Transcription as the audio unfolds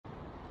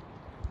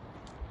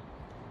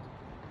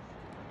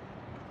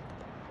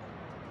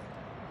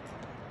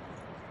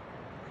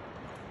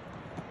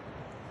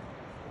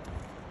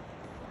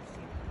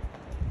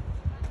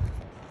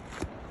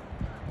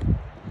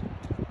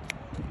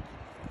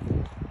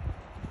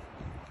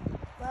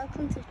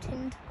Welcome to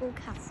Tintagel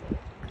Castle.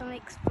 Come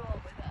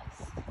explore with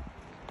us.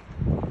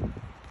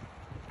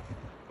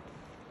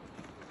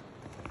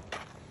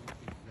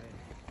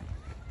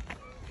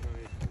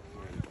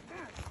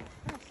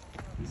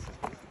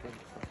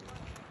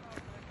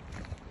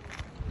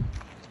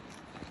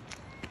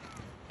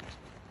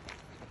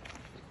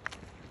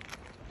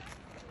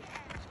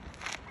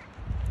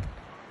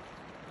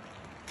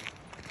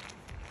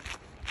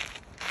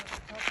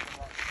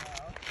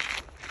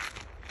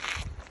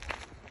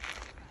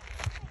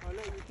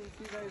 You can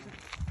see those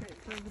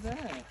bits over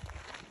there.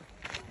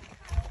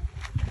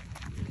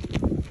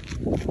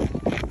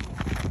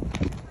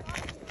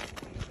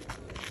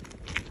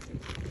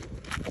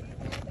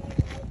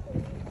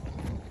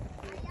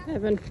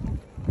 Evan.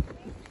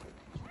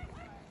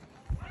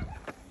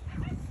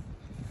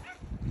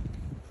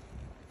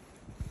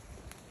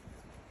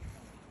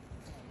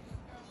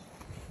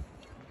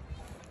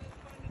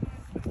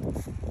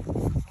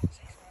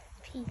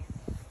 Peace.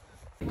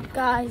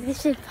 Guys,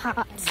 this is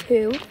part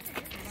 2.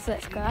 So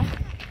let's go.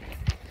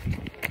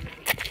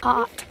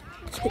 Part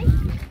 2.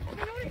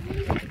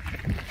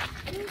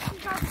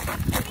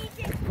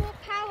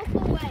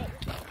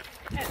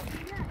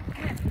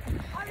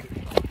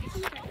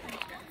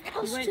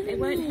 They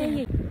won't hear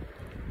you.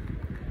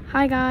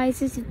 Hi guys,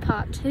 this is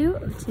part 2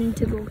 of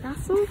Tintagel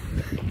Castle.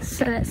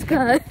 So let's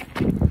go.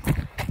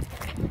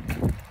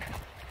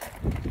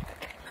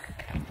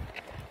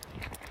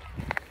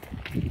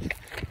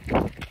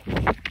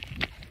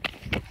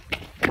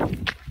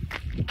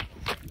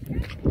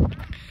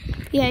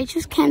 Yeah, I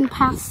just came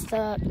past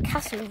the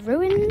castle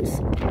ruins.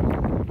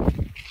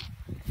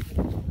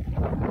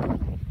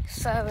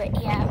 So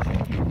yeah.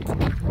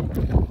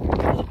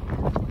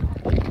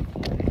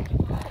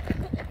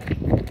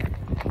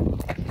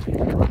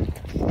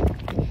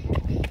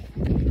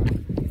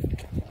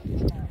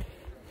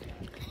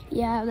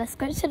 Yeah, let's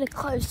go to the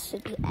close to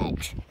the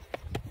edge.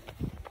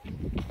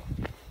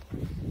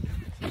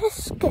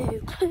 Let's go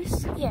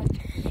close. Yeah,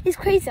 it's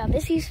crazy how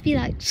this used to be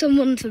like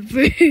someone's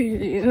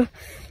room.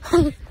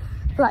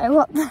 Like,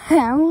 what the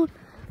hell?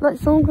 Like,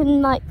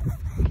 someone like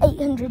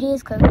 800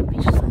 years ago could be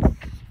just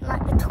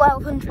like the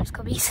 1200s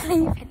could be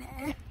sleeping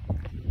there.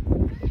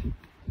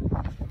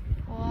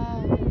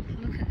 Whoa,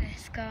 look at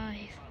this,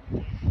 guys.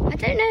 I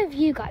don't know if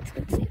you guys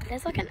can see, but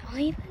there's like an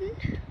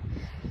island.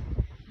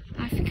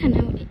 I think I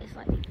know what it is,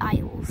 like the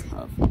Isles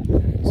of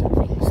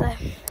something. So,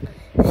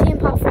 see you in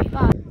part 3.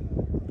 Bye.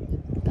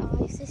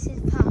 Guys, this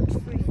is part 3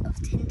 of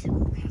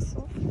Tintagel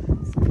Castle.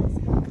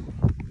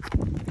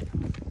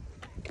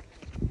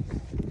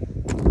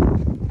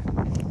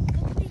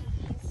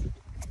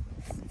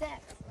 So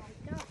let's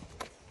go.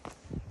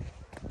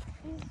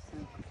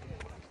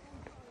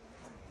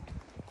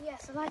 Yeah,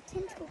 so like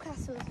Tintagel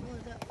Castle is one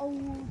of the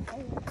old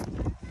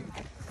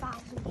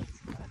 1,000 years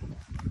ago.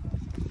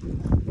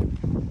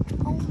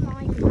 Oh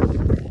my god.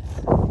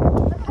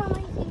 Look how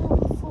many people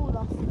fall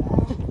off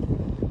there.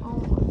 Oh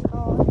my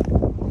god.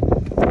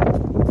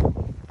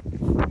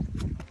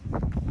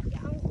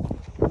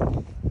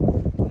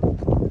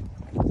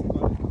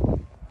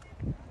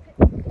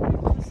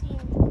 See you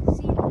in the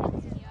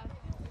next video.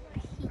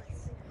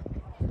 Peace.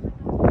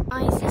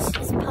 Guys, this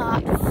is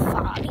part 5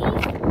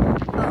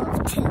 of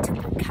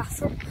Tintagel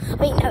Castle. I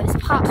mean, no, it's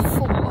part 4 of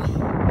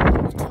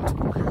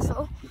Tintagel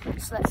Castle.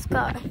 So let's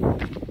go.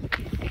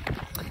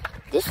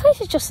 This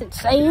place is just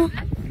insane.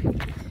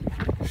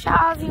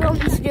 Shout out if you want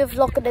me to do a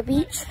vlog at the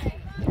beach.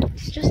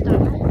 It's just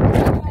down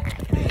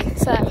there.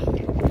 So,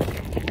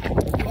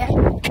 yeah.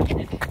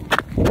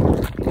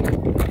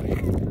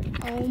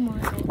 Oh my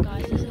god,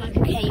 guys, this is like a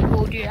cave.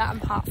 We'll do that in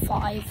part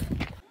 5.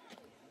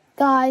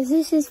 Guys,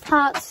 this is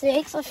part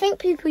 6. I think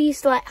people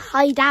used to like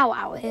hide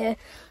out here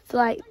for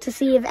like to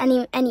see if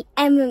any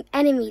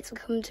enemies would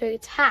come to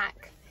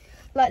attack.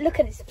 Like, look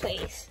at this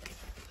place.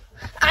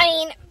 I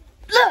mean,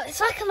 look, it's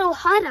like a little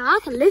hideout. I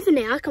can live in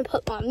it. I can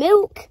put my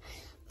milk,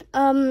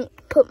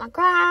 put my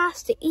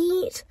grass to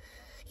eat.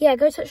 Yeah,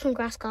 go touch some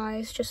grass,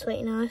 guys, just to let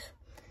you know.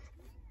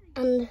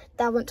 And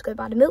Dad went to go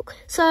buy the milk.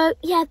 So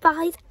yeah,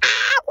 guys.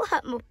 Ow!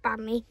 Hurt my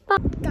badly.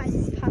 But guys,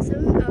 this is part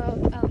 7 of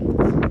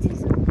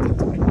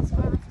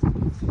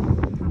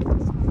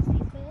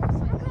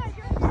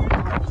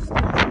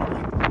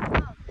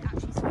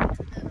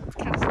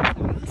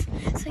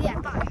So yeah,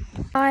 bye.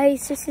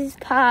 Guys, this is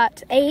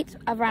part 8.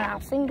 I ran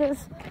out of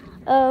fingers.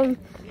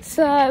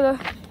 So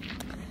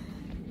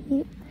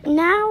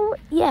now,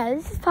 yeah,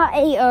 this is part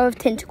 8 of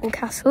Tintagel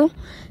Castle.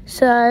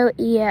 So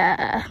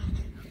yeah,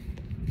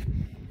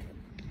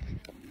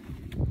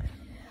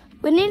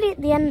 we're nearly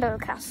at the end of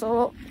the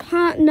castle.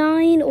 Part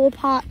 9 or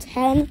part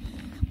 10,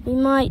 we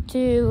might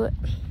do.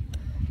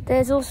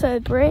 There's also a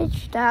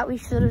bridge that we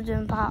should have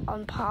done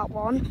on part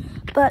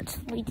 1, but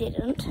we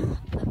didn't.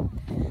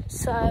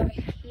 So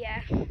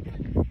yeah, I'm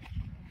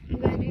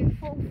gonna do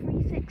full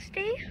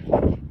 360.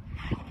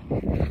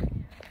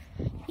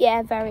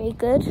 Yeah, very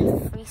good.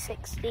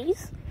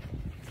 360s.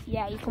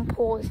 Yeah, you can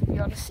pause if you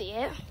want to see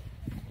it.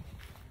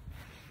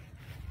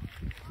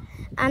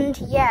 And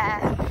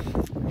yeah,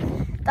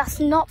 that's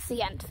not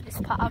the end for this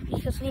part,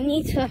 because we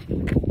need to,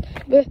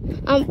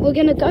 we're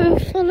gonna go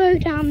follow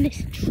down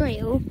this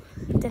trail,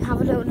 then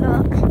have a little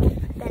look,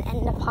 then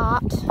end the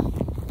part,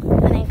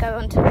 and then go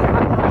on to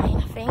part 9,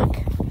 I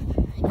think.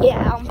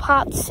 Yeah, on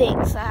part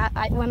 6,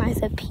 when I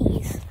said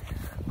peace,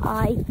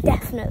 I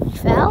definitely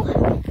fell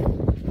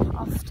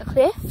off the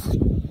cliff.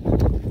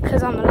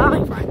 Because I'm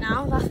alive right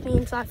now, that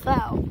means I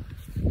fell.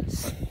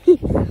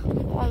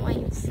 One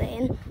way of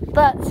saying.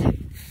 But,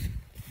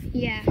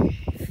 yeah.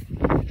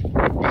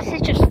 This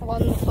is just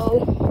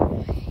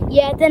wonderful.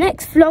 Yeah, the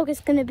next vlog is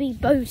going to be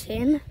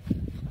boating.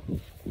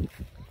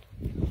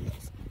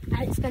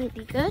 And it's going to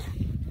be good.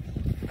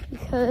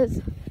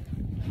 Because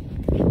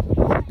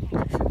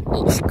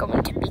it's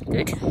going to be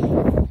good.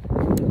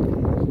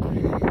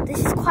 This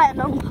is quite a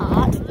long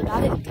part, but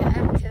I didn't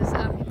care because,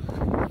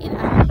 you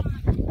know,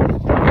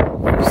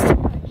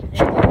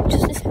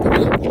 just listen to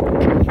me.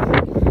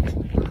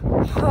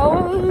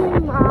 Oh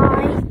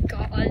my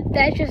god,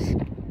 they're just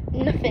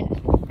nothing.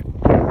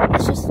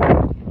 It's just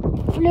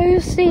blue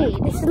sea.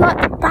 This is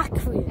like the back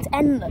route,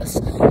 endless.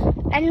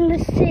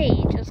 Endless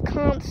sea, just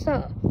can't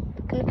stop.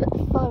 I'm gonna put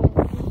the phone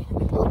in.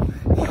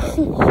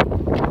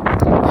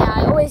 Yeah,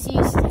 I always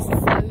use this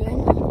phone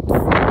for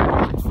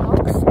my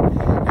vlogs.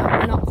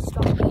 I'm not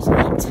stop using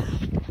it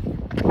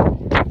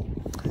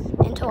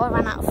until I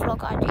run out of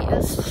vlog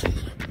ideas.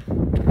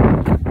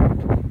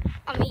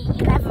 I mean,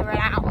 you never run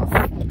out of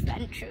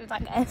adventures, I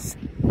guess.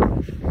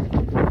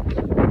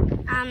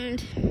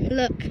 And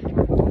look.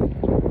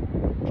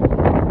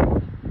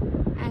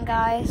 And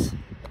guys,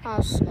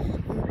 I'm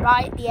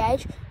right at the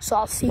edge, so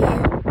I'll see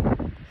you.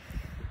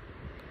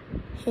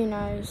 Who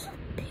knows?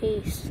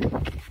 Peace.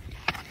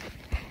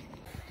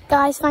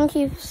 Guys, thank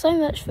you so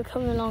much for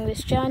coming along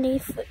this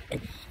journey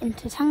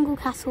into Tintagel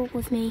Castle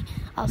with me.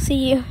 I'll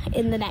see you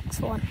in the next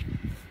one.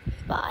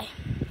 Bye.